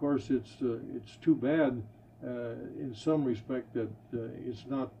course, it's too bad in some respect that it's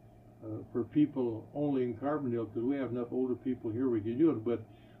not for people only in Carbondale, because we have enough older people here we can do it. But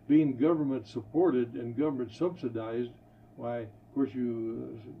being government supported and government subsidized, why, of course,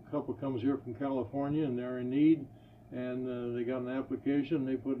 a couple comes here from California and they're in need, and they got an application,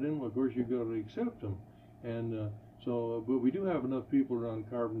 they put it in. Well, of course, you got to accept them. And but we do have enough people around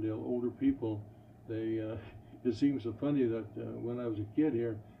Carbondale, older people. It seems so funny that when I was a kid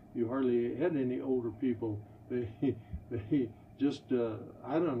here, you hardly had any older people. They just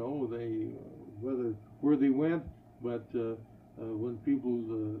I don't know where they went, but when people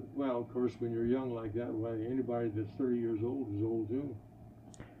well, of course, when you're young like that, why, anybody that's 30 years old is old too.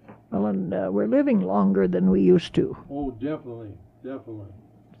 Well, and we're living longer than we used to. Oh, definitely.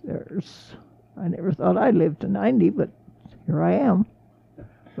 I never thought I'd live to 90, but here I am.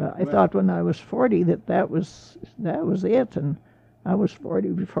 But I thought when I was 40 that was it, and I was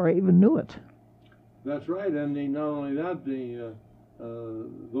 40 before I even knew it. That's right, and not only that,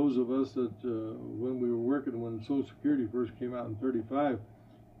 those of us that when we were working, when Social Security first came out in '35,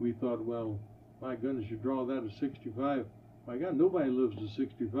 we thought, well, my goodness, you draw that at 65. My God, nobody lives to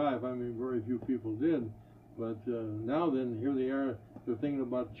 65. I mean, very few people did. But now then, here they are. They're thinking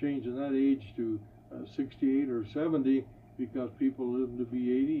about changing that age to 68 or 70, because people live to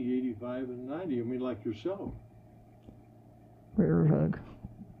be 80, 85, and 90. I mean, like yourself. Well,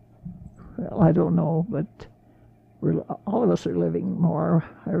 I don't know, but all of us are living more.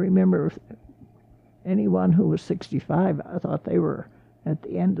 I remember anyone who was 65, I thought they were at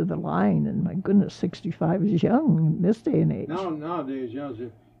the end of the line, and my goodness, 65 is young in this day and age. Nowadays, yes,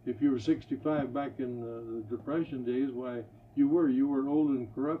 if you were 65 back in the Depression days, why, you were old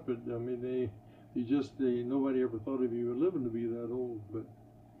and corrupted. I mean, nobody ever thought of you living to be that old. But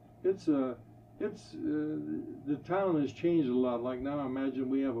The town has changed a lot. Like now, I imagine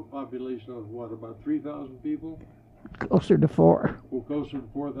we have a population of what, about 3,000 people? Closer to 4. Well, closer to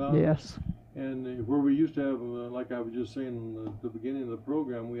 4,000. Yes. And where we used to have, like I was just saying at the beginning of the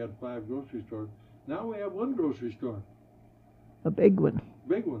program, we had 5 grocery stores. Now we have 1 grocery store. A big one.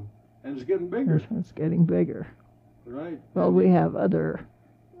 Big one, and it's getting bigger. It's getting bigger. Right. Well, we have other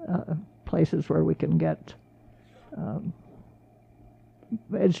places where we can get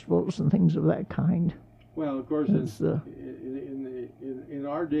vegetables and things of that kind. Well, of course, in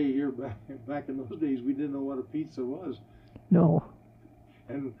our day here, back in those days, we didn't know what a pizza was. No.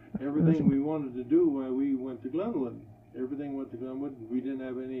 And everything we wanted to do, we went to Glenwood. Everything went to Glenwood. We didn't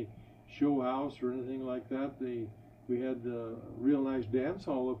have any show house or anything like that. We had a real nice dance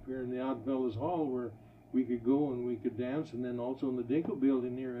hall up here in the Odd Fellows Hall where we could go and we could dance. And then also in the Dinkle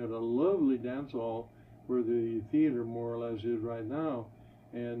building here had a lovely dance hall where the theater more or less is right now.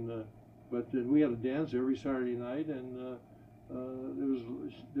 And but we had a dance every Saturday night, and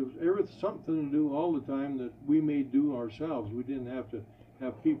there was something to do all the time that we made do ourselves. We didn't have to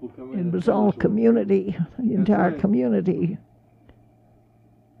have people come in. It was all community, the entire community.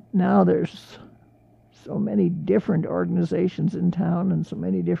 Now there's so many different organizations in town and so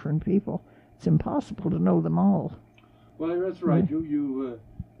many different people. It's impossible to know them all. Well, that's right. In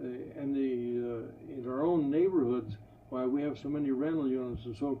our own neighborhoods, why we have so many rental units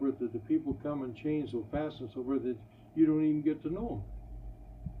and so forth that the people come and change so fast and so forth that you don't even get to know them.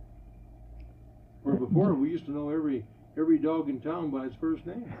 Where before we used to know every dog in town by its first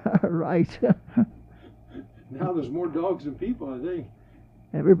name. Right. Now there's more dogs than people, I think.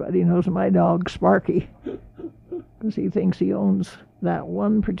 Everybody knows my dog, Sparky, because he thinks he owns that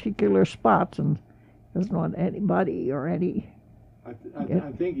one particular spot and doesn't want anybody or any. I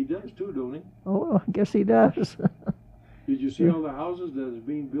think he does too, don't he? Oh, I guess he does. Did you see all the houses that is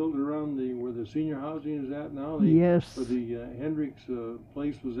being built around where the senior housing is at now? Yes. Where the Hendricks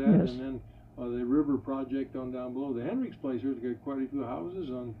place was at, yes. And then the river project on down below. The Hendricks place has got quite a few houses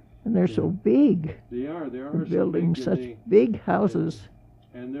on. And they're so big. They are. They're building so such big houses.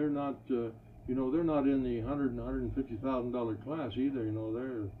 And they're not, they're not in the $100,000 and $150,000 class either.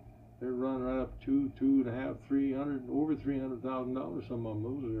 They're running right up $2.5, $300, over $300,000. Some of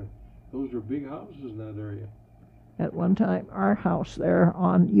them. Those are big houses in that area. At one time, our house there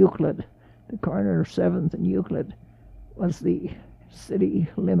on Euclid, the corner of 7th and Euclid, was the city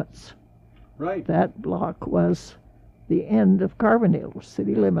limits. Right. That block was the end of Carbondale,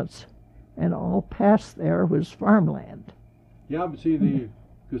 city limits, and all past there was farmland. Yeah, but see Ping,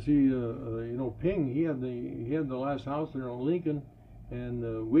 he had the last house there on Lincoln,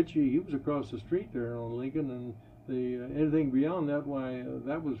 and Witchy, he was across the street there on Lincoln, and anything beyond that,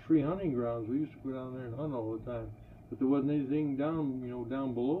 that was free hunting grounds. We used to go down there and hunt all the time, but there wasn't anything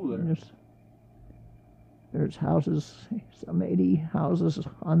down below there. There's houses, some 80 houses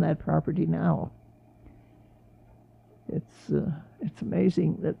on that property now. It's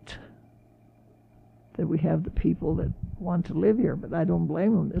amazing that we have the people that want to live here, but I don't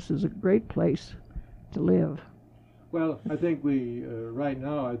blame them. This is a great place to live. Well, I think right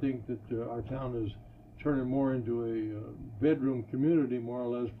now, I think that our town is turning more into a bedroom community, more or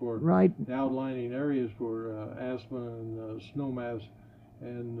less, for right. The outlining areas for Aspen and Snowmass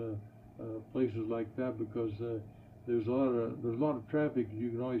and places like that, because there's a lot of traffic. You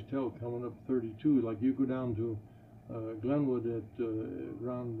can always tell coming up 32. Like you go down to Glenwood at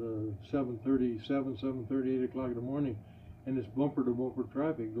around 7:30, 8 o'clock in the morning, and it's bumper to bumper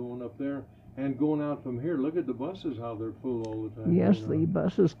traffic going up there and going out from here. Look at the buses, how they're full all the time. Yes, the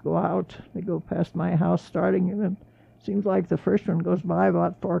buses go out. They go past my house starting, and it seems like the first one goes by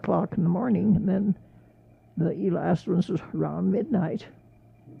about 4 o'clock in the morning, and then the last one's around midnight.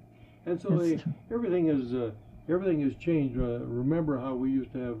 And so everything has changed. Remember how we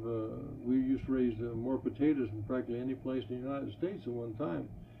used to raise more potatoes than practically any place in the United States at one time,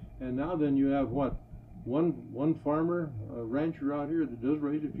 and now then you have what? One farmer, a rancher out here that does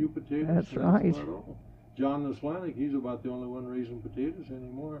raise a few potatoes. That's right. About all. John Naslanik, he's about the only one raising potatoes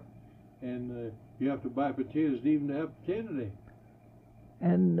anymore, and you have to buy potatoes even to have potato day.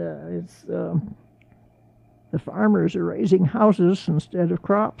 And the farmers are raising houses instead of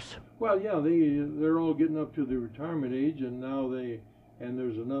crops. Well, yeah, they're all getting up to the retirement age, and now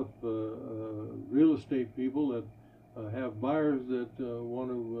there's enough real estate people that have buyers that want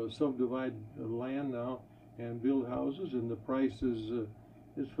to subdivide land now and build houses, and the price is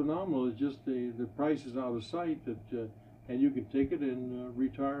phenomenal. It's just the price is out of sight, and you can take it and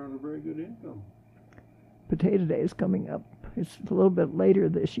retire on a very good income. Potato Day is coming up. It's a little bit later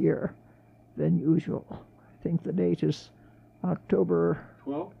this year than usual. I think the date is October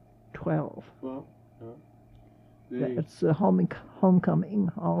 12th? 12. Well, they, That's homecoming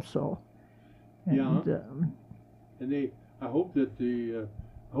also. And, Yeah. and they. I hope that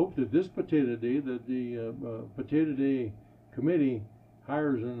this Potato Day, that the Potato Day committee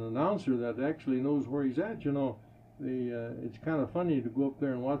hires an announcer that actually knows where he's at. You know, it's kind of funny to go up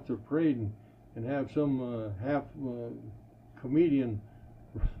there and watch the parade and have some half comedian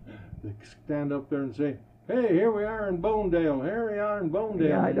stand up there and say, "Hey, here we are in Bonedale. Here we are in Bonedale.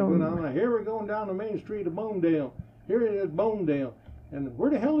 Yeah, I don't. Here we're going down the main street of Bonedale. Here it is, Bonedale. And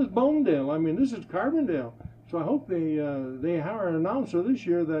where the hell is Bonedale? I mean, this is Carbondale. So I hope they hire an announcer this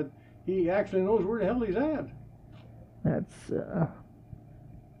year that he actually knows where the hell he's at." That's.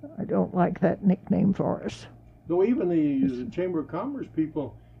 I don't like that nickname for us. Though even the Chamber of Commerce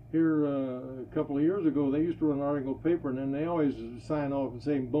people here a couple of years ago, they used to run an article paper, and then they always sign off and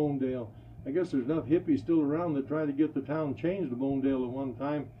say Bonedale. I guess there's enough hippies still around that tried to get the town changed to Bonedale at one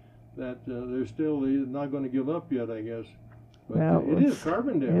time that they're not going to give up yet, I guess. But Well, it is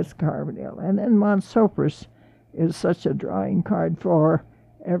Carbondale. It's Carbondale. And then Montsopris is such a drawing card for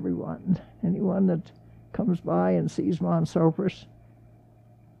everyone. Anyone that comes by and sees Montsopris,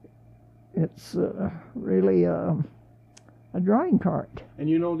 it's really a drawing card. And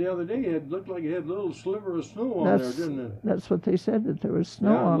you know, the other day it looked like it had a little sliver of snow on there, didn't it? That's what they said, that there was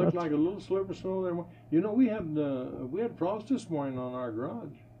snow on it it. looked like a little sliver of snow there. You know, we had frost this morning on our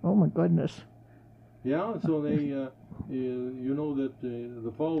garage. Oh my goodness. Yeah, so they, you know that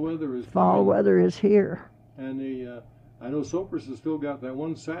the fall weather is Fall coming. weather is here. And I know Sopris has still got that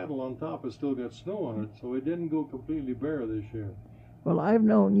one saddle on top has still got snow on it, so it didn't go completely bare this year. Well, I've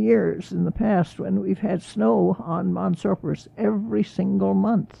known years in the past when we've had snow on Montsopris every single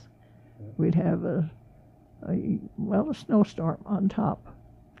month. We'd have a snowstorm on top.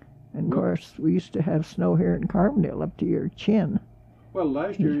 And of course, we used to have snow here in Carbondale up to your chin. Well,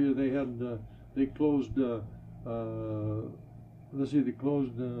 last year they closed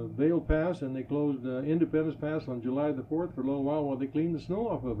Vale Pass and they closed Independence Pass on July the 4th for a little while they cleaned the snow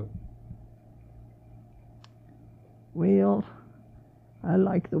off of it. Well, I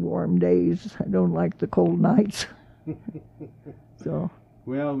like the warm days. I don't like the cold nights. So.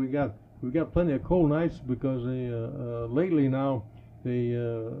 Well, we got plenty of cold nights because lately now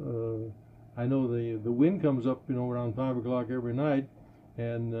I know the wind comes up around 5 o'clock every night,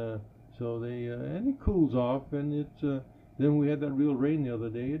 and so and it cools off, and it's then we had that real rain the other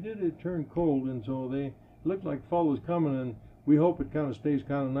day. It turned cold, and so it looked like fall was coming, and we hope it kind of stays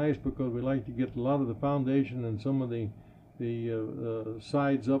kind of nice because we like to get a lot of the foundation and some of the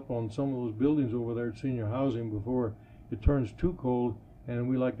sides up on some of those buildings over there at senior housing before it turns too cold, and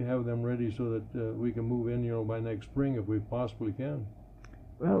we like to have them ready so that we can move in by next spring if we possibly can.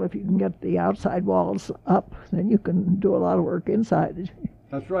 Well, if you can get the outside walls up, then you can do a lot of work inside.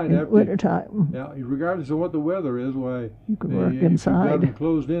 That's right. In wintertime. Yeah, regardless of what the weather is, why you can work if inside. If you've got them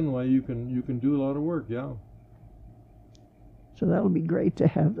closed in, why you can do a lot of work. Yeah. So that'll be great to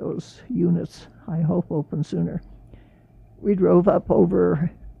have those units, I hope, open sooner. We drove up to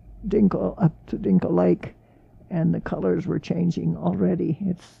Dinkle Lake, and the colors were changing already.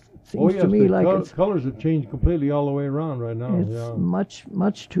 It seems to me like colors have changed completely all the way around right now. It's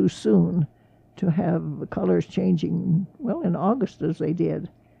much too soon to have the colors changing, in August as they did.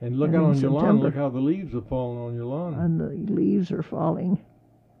 And look out on your lawn, look how the leaves have fallen on your lawn. And the leaves are falling.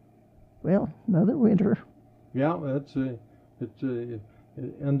 Well, another winter. Yeah,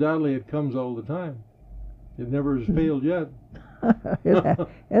 undoubtedly it comes all the time. It never has failed yet.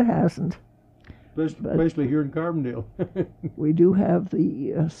 It hasn't. Especially here in Carbondale. We do have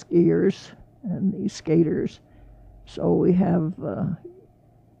the skiers and the skaters, so we have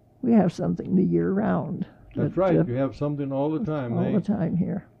something the year round. That's right. You have something all the time. All the time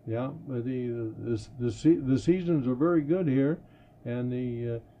here. Yeah, but the seasons are very good here, and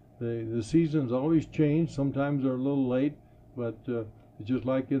the seasons always change. Sometimes they're a little late, but it's just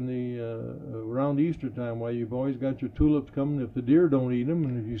like in the around Easter time, why you've always got your tulips coming. If the deer don't eat them,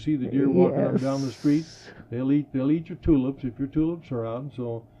 and if you see the deer walking up and down the street, they'll eat your tulips if your tulips are out.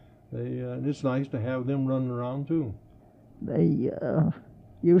 So it's nice to have them running around too. They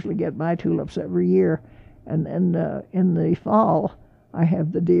usually get my tulips every year, and then in the fall I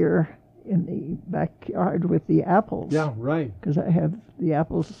have the deer in the backyard with the apples. Yeah, right. Because I have the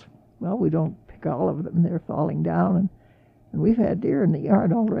apples. Well, we don't pick all of them; they're falling down, and we've had deer in the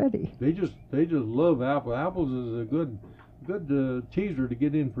yard already. They just love apples. Apples is a good teaser to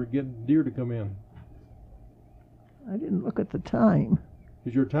get in for getting deer to come in. I didn't look at the time.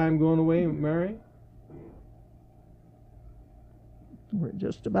 Is your time going away, Mary? We're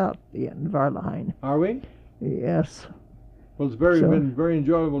just about the end of our line. Are we? Yes. Well, it's So- been very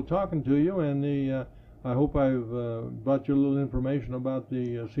enjoyable talking to you, and I hope I've brought you a little information about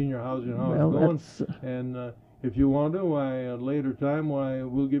the senior housing, how Well, it's going. that's And if you want to, at a later time,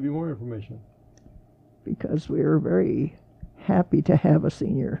 we'll give you more information. because we're very happy to have a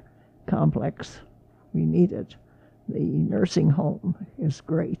senior complex. We need it. The nursing home is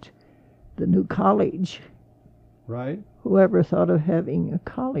great. The new college, Right? whoever thought of having a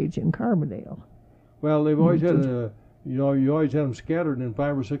college in Carbondale? Well, they've always had Mhm. you always had them scattered in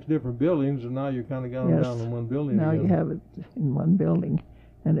 5 or 6 different buildings, and now you kind of got them Yes. down in one building Now again. you have it in one building,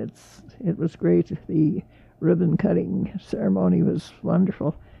 and it was great. The ribbon cutting ceremony was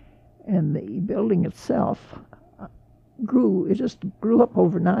wonderful, and the building itself it just grew up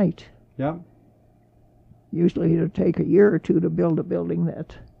overnight. Yeah. Usually it would take a year or two to build a building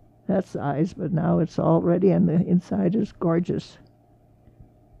that size, but now it's all ready, and the inside is gorgeous.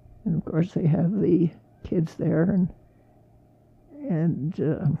 And of course they have the kids there and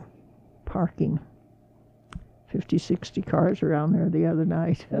parking. 50, 60 cars around there the other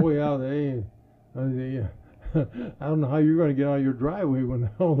night. Oh yeah, they I don't know how you're going to get out of your driveway when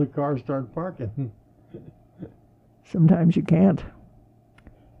all the cars start parking. Sometimes you can't.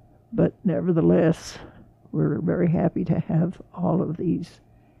 But nevertheless, we're very happy to have all of these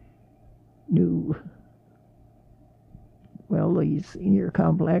new, the senior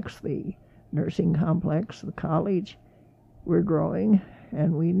complex, the nursing complex, the college. We're growing,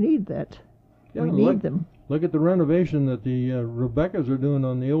 and we need that. Yeah, We need them. Look at the renovation that the Rebecca's are doing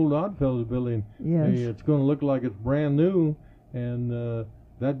on the old Oddfellows building. Yes. It's going to look like it's brand new, and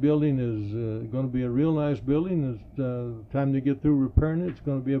that building is going to be a real nice building. It's time to get through repairing it. It's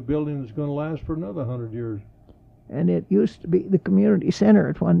going to be a building that's going to last for another 100 years. And it used to be the community center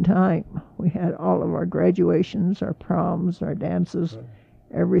at one time. We had all of our graduations, our proms, our dances, Right.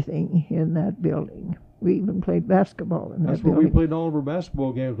 everything in that building. We even played basketball in That's that where we building. played all of our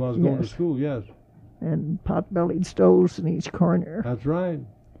basketball games when I was going to Yes. school. Yes, And pot-bellied stoves in each corner. that's right.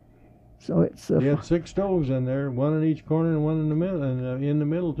 So it's They had 6 stoves in there, one in each corner and one in the middle, and in the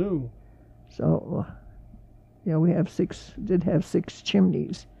middle too. so we did have 6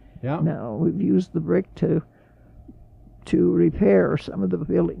 chimneys. Yeah. Now we've used the brick to repair some of the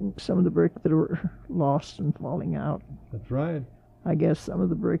brick that were lost and falling out. That's right. I guess some of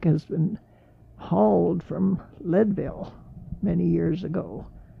the brick has been hauled from Leadville many years ago.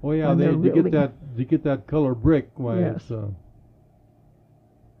 Oh yeah, And they they're get building- that color brick. Why Yes. it's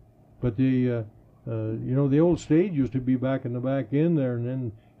but the the old stage used to be back in the back end there, and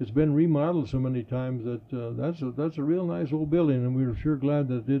then it's been remodeled so many times that that's a real nice old building, and we're sure glad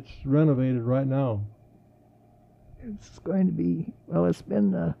that it's renovated right now. It's going to be it's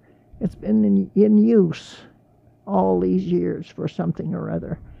been in use all these years for something or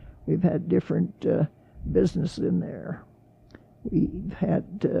other. We've had different business in there. We've had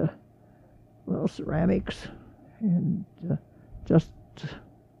ceramics, and just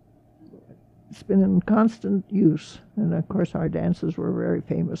it's been in constant use. And of course our dances were very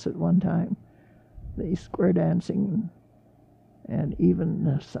famous at one time, the square dancing and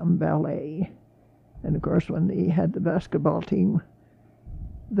even some ballet. And of course, when they had the basketball team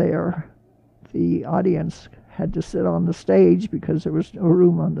there, the audience had to sit on the stage because there was no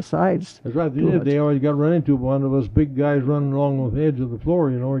room on the sides. That's right. They Too did. much. They always got run into one of us big guys running along the edge of the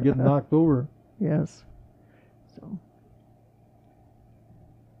floor, or getting knocked over. Yes. So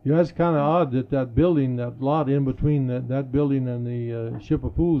That's kind of odd that building, that lot in between that building and the Ship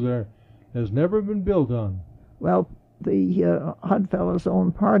of Fools there, has never been built on. well, the Oddfellows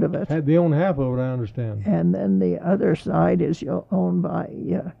own part of it, They own half of it, I understand. and then the other side is owned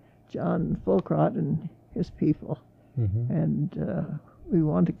by John Fulcrot and his people, Hmm. and we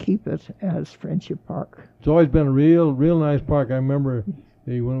want to keep it as Friendship Park. It's always been a real nice park. I remember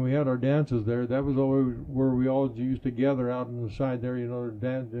when we had our dances there, that was always where we all used to gather out on the side there, to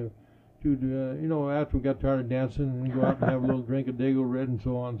dance, after we got tired of dancing, and go out and have a little drink of Dago Red and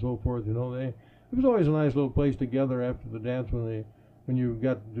so on and so forth. It was always a nice little place to gather after the dance when you've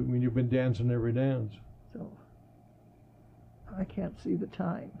been dancing every dance. So I can't see the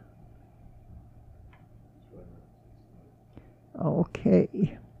time.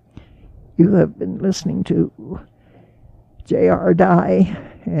 Okay. You have been listening to J.R. Dye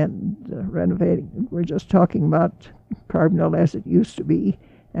and renovating. We're just talking about Carbondale as it used to be,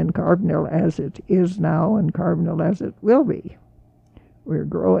 and Carbondale as it is now, and Carbondale as it will be. We're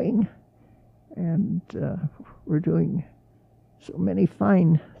growing, and we're doing so many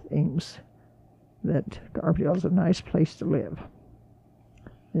fine things that Carbondale's a nice place to live.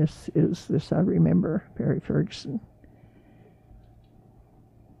 This I remember, Perry Ferguson.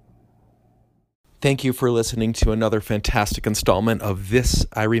 Thank you for listening to another fantastic installment of This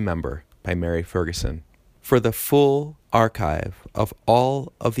I Remember by Mary Ferguson. For the full archive of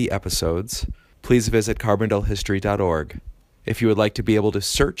all of the episodes, please visit carbondalehistory.org. If you would like to be able to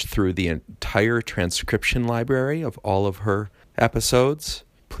search through the entire transcription library of all of her episodes,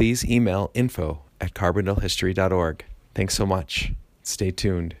 please email info@carbondalehistory.org. Thanks so much. Stay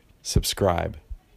tuned. Subscribe.